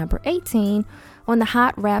peaked at number 18 on the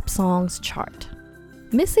Hot Rap Songs chart.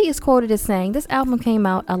 Missy is quoted as saying this album came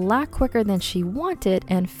out a lot quicker than she wanted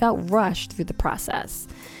and felt rushed through the process.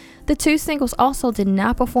 The 2 singles also did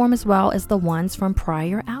not perform as well as the ones from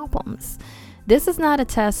prior albums. This Is Not a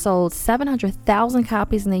Test sold 700,000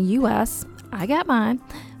 copies in the US. I got mine,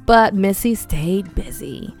 but Missy stayed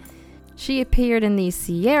busy. She appeared in the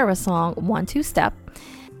Ciara song 1-2 Step,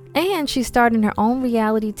 and she starred in her own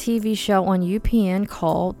reality TV show on UPN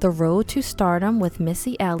called The Road to Stardom with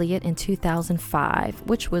Missy Elliott in 2005,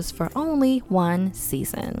 which was for only 1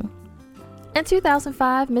 season. In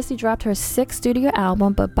 2005, Missy dropped her 6th studio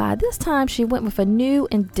album, but by this time she went with a new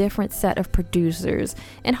and different set of producers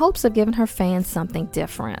in hopes of giving her fans something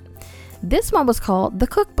different. This one was called The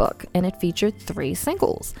Cookbook, and it featured 3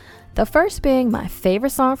 singles. The first being my favorite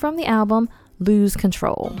song from the album, Lose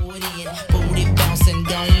Control.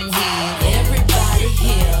 Everybody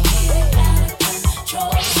here,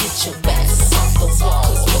 get your backs off the wall,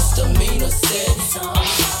 'cause misdemeanor said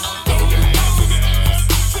everybody.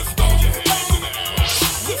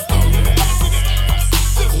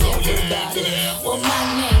 Well, my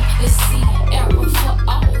name is Ciara for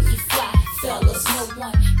all you fly fellas. No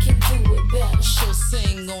one can do it better. She'll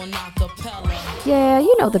sing on acapella. Yeah,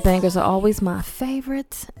 you know the bangers are always my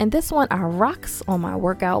favorite, and this one I rocks on my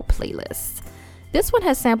workout playlist. This one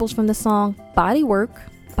has samples from the song Body Work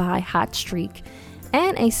by Hot Streak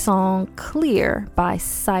and a song Clear by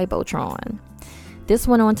Cybotron. This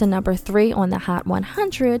went on to number 3 on the Hot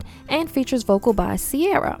 100 and features vocal by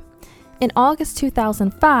Ciara. In August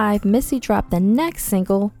 2005, Missy dropped the next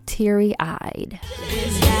single, Teary Eyed.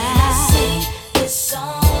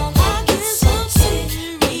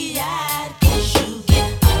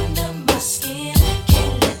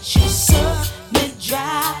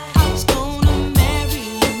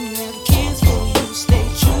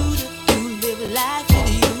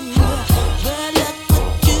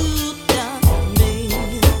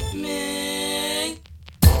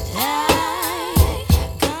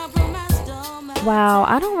 Wow,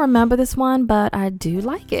 I don't remember this one, but I do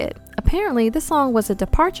like it. Apparently, this song was a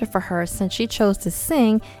departure for her since she chose to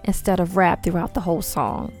sing instead of rap throughout the whole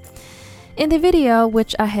song. In the video,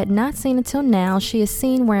 which I had not seen until now, she is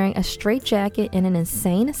seen wearing a straitjacket in an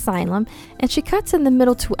insane asylum, and she cuts in the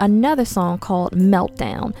middle to another song called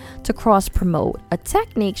Meltdown to cross-promote, a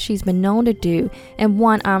technique she's been known to do, and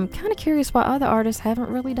one I'm kind of curious why other artists haven't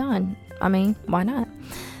really done. I mean, why not?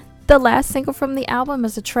 The last single from the album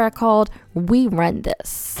is a track called We Run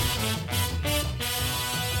This.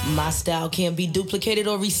 My style can't be duplicated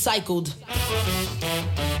or recycled.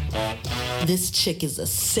 This chick is a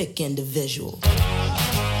sick individual.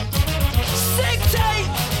 Sick tape,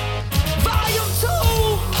 volume 2.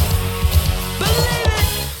 Believe it.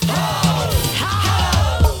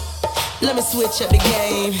 Let me switch up the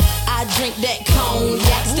game. I drink that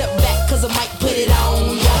cognac. Step back cause I might put it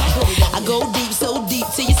on. I go deep, so deep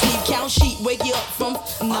till you sleep. Count sheep, wake you up from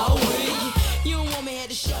nowhere. You don't want me here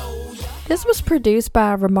to show. This was produced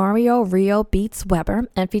by Romario Rio Beats Weber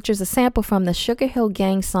and features a sample from the Sugar Hill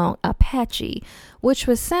Gang song Apache, which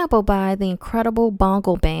was sampled by the Incredible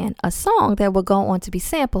Bongo Band, a song that would go on to be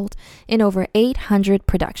sampled in over 800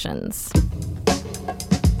 productions.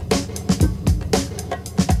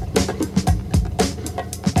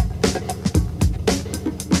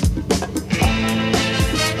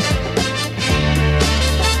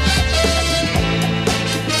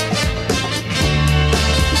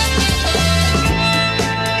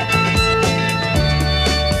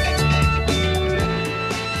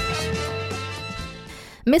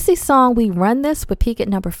 Missy's song We Run This would peak at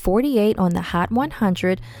number 48 on the Hot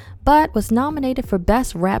 100, but was nominated for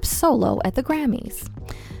Best Rap Solo at the Grammys.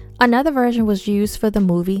 Another version was used for the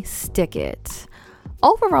movie Stick It.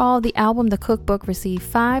 Overall, the album The Cookbook received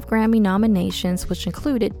 5 Grammy nominations, which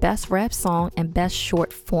included Best Rap Song and Best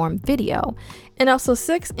Short Form Video, and also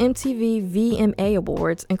 6 MTV VMA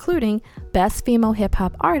Awards, including Best Female Hip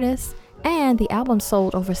Hop Artist, and the album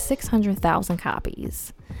sold over 600,000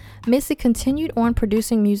 copies. Missy continued on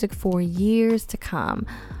producing music for years to come,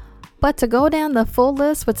 but to go down the full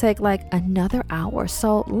list would take like another hour,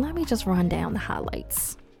 so let me just run down the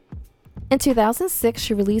highlights. In 2006,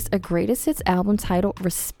 she released a greatest hits album titled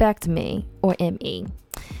Respect Me, or M.E.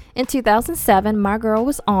 In 2007, My Girl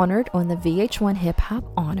was honored on the VH1 Hip Hop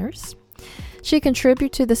Honors. She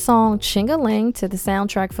contributed to the song Ching-a-Ling to the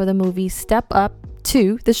soundtrack for the movie Step Up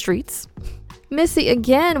to the Streets. Missy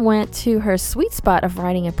again went to her sweet spot of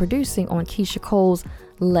writing and producing on Keisha Cole's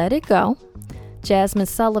Let It Go, Jasmine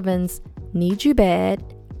Sullivan's Need You Bad,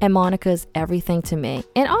 and Monica's Everything to Me,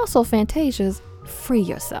 and also Fantasia's Free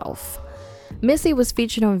Yourself. Missy was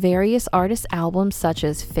featured on various artist albums such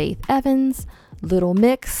as Faith Evans, Little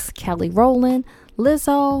Mix, Kelly Rowland,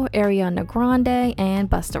 Lizzo, Ariana Grande, and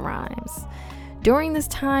Busta Rhymes. During this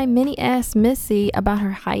time, many asked Missy about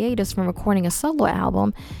her hiatus from recording a solo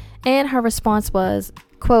album, and her response was,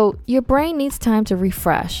 quote, "Your brain needs time to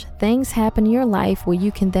refresh. Things happen in your life where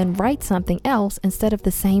you can then write something else instead of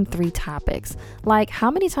the same 3 topics. Like,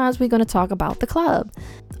 how many times are we going to talk about the club?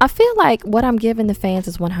 I feel like what I'm giving the fans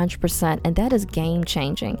is 100%, and that is game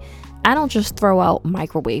changing. I don't just throw out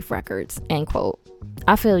microwave records," end quote.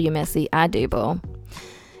 I feel you, Missy. I do, boo.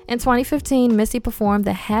 In 2015, Missy performed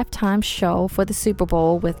the halftime show for the Super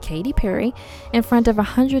Bowl with Katy Perry in front of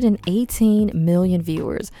 118 million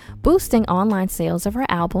viewers, boosting online sales of her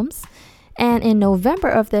albums. And in November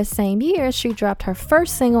of that same year, she dropped her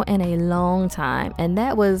first single in a long time, and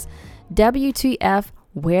that was WTF,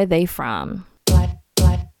 Where They From.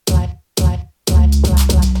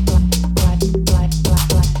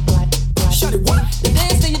 Shawty, what? The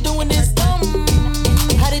dance that you're doing is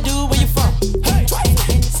how they do where you from? Hey,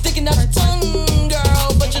 sticking out your tongue,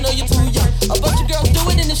 girl, but you know you're too young. A bunch of girls do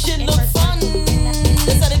it and the shit look fun.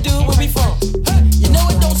 That's how they do it where we from. Hey, you know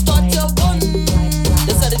it don't start till 1.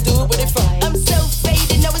 That's how they do it where they from. I'm so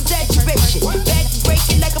faded, no exaggeration. Back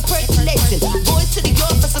breaking like a percolation. Boys to the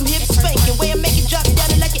yard for some hip spanking. Way I make it drop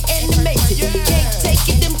down like an animation. Can't take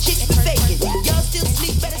it, them chicks be faking. Y'all still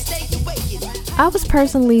sleep, better stay awake. I was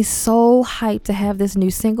personally so hyped to have this new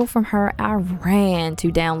single from her, I ran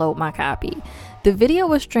to download my copy. The video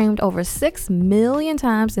was streamed over 6 million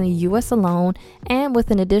times in the US alone, and with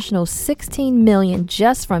an additional 16 million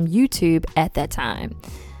just from YouTube at that time.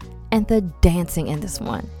 And the dancing in this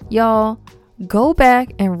one. Y'all, go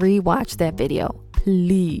back and rewatch that video,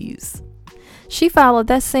 please. She followed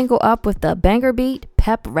that single up with the banger beat,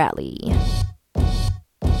 Pep Rally.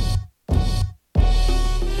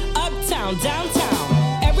 Uptown,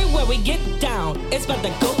 downtown, everywhere we get down, it's about to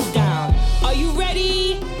go down. Are you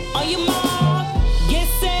ready? On your mark, get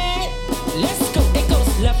set, let's go. It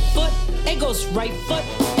goes left foot, it goes right foot,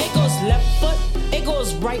 it goes left foot, it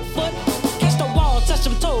goes right foot. Catch the wall, touch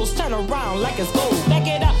them toes, turn around like it's gold. Back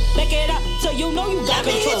it up, so you know you got control. Let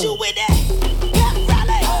me hit you with that. Pep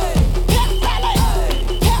rally, pep rally,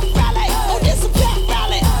 pep rally. Oh, this a pep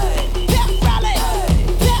rally, pep rally,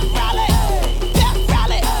 pep rally, pep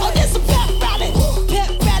rally. Oh, this a pep rally,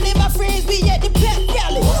 pep rally. My friends, we at the pep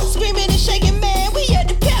rally, screaming and shaking, man. We at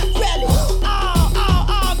the pep rally.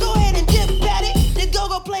 Oh, go ahead and dip at it. The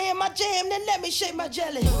go-go playing my jam, then let me shake my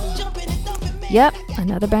jelly. Jumping and thumping, man. Yep,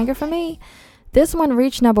 another banger for me. This one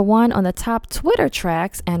reached number 1 on the top Twitter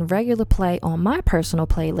tracks and regular play on my personal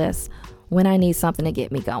playlist when I need something to get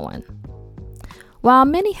me going. While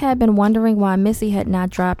many had been wondering why Missy had not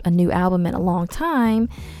dropped a new album in a long time,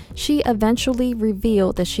 she eventually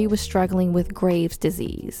revealed that she was struggling with Graves'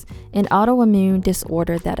 disease, an autoimmune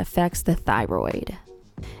disorder that affects the thyroid.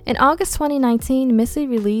 In August 2019, Missy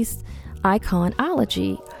released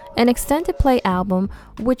Iconology, an extended play album,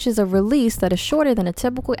 which is a release that is shorter than a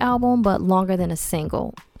typical album but longer than a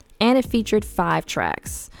single, and it featured 5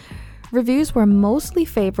 tracks. Reviews were mostly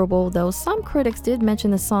favorable, though some critics did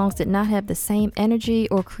mention the songs did not have the same energy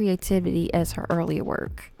or creativity as her earlier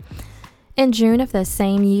work. In June of that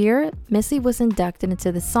same year, Missy was inducted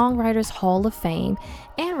into the Songwriters Hall of Fame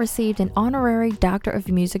and received an honorary Doctor of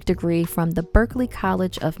Music degree from the Berklee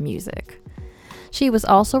College of Music. She was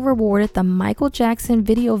also rewarded the Michael Jackson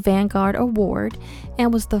Video Vanguard Award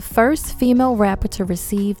and was the first female rapper to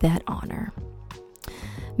receive that honor.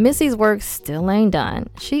 Missy's work still ain't done.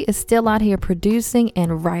 She is still out here producing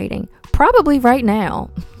and writing, probably right now.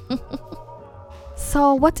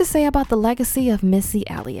 So, what to say about the legacy of Missy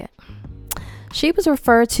Elliott? She was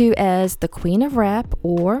referred to as the Queen of Rap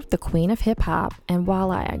or the Queen of Hip Hop, and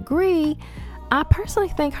while I agree, I personally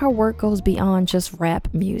think her work goes beyond just rap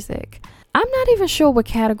music. I'm not even sure what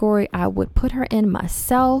category I would put her in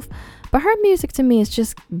myself, but her music to me is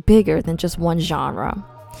just bigger than just one genre.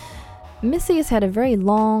 Missy has had a very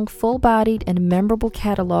long, full-bodied, and memorable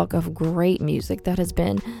catalog of great music that has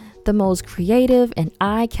been the most creative and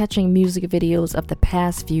eye-catching music videos of the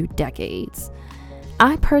past few decades.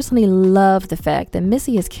 I personally love the fact that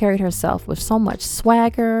Missy has carried herself with so much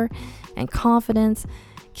swagger and confidence,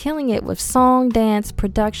 killing it with song, dance,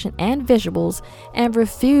 production, and visuals, and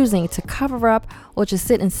refusing to cover up or just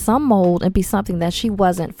sit in some mold and be something that she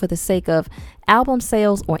wasn't for the sake of album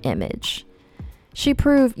sales or image. She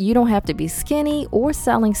proved you don't have to be skinny or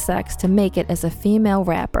selling sex to make it as a female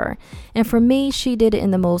rapper, and for me, she did it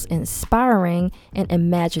in the most inspiring and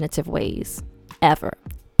imaginative ways ever,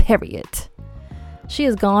 period. She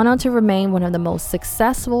has gone on to remain one of the most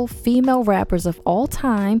successful female rappers of all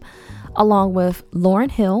time, along with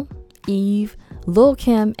Lauryn Hill, Eve, Lil'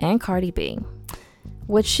 Kim, and Cardi B.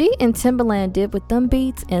 What she and Timbaland did with them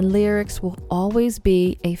beats and lyrics will always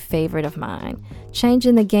be a favorite of mine,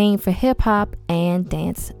 changing the game for hip-hop and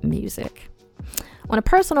dance music. On a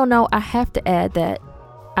personal note, I have to add that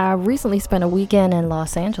I recently spent a weekend in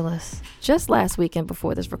Los Angeles, just last weekend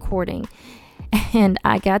before this recording, and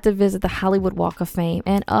I got to visit the Hollywood Walk of Fame,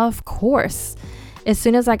 and of course, as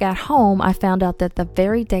soon as I got home, I found out that the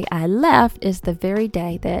very day I left is the very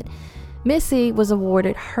day that Missy was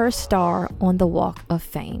awarded her star on the Walk of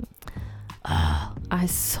Fame. I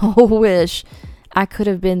so wish I could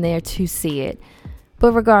have been there to see it.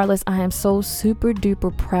 But regardless, I am so super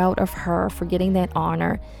duper proud of her for getting that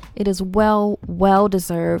honor. It is well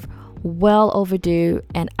deserved, well overdue,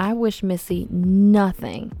 and I wish Missy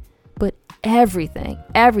nothing but everything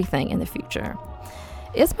in the future.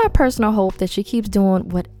 It's my personal hope that she keeps doing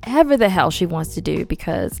whatever the hell she wants to do,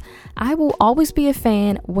 because I will always be a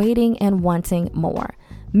fan, waiting and wanting more.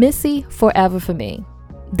 Missy forever for me.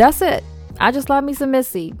 That's it. I just love me some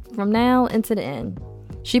Missy from now into the end.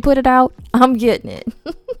 She put it out, I'm getting it.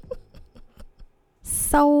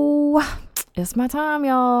 So, it's my time,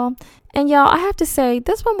 y'all. And y'all, I have to say,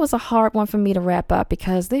 this one was a hard one for me to wrap up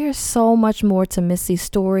because there's so much more to Missy's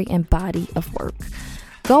story and body of work.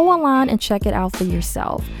 Go online and check it out for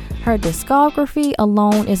yourself. Her discography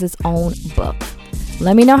alone is its own book.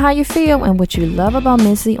 Let me know how you feel and what you love about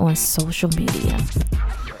Missy on social media.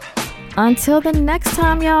 Until the next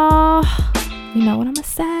time, y'all, You know what I'm gonna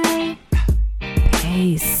say?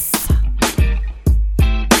 Peace.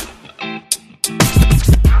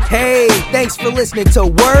 Hey, thanks for listening to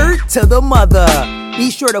Word to the Mother. Be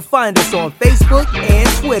sure to find us on Facebook and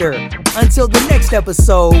Twitter. Until the next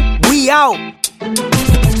episode, we out.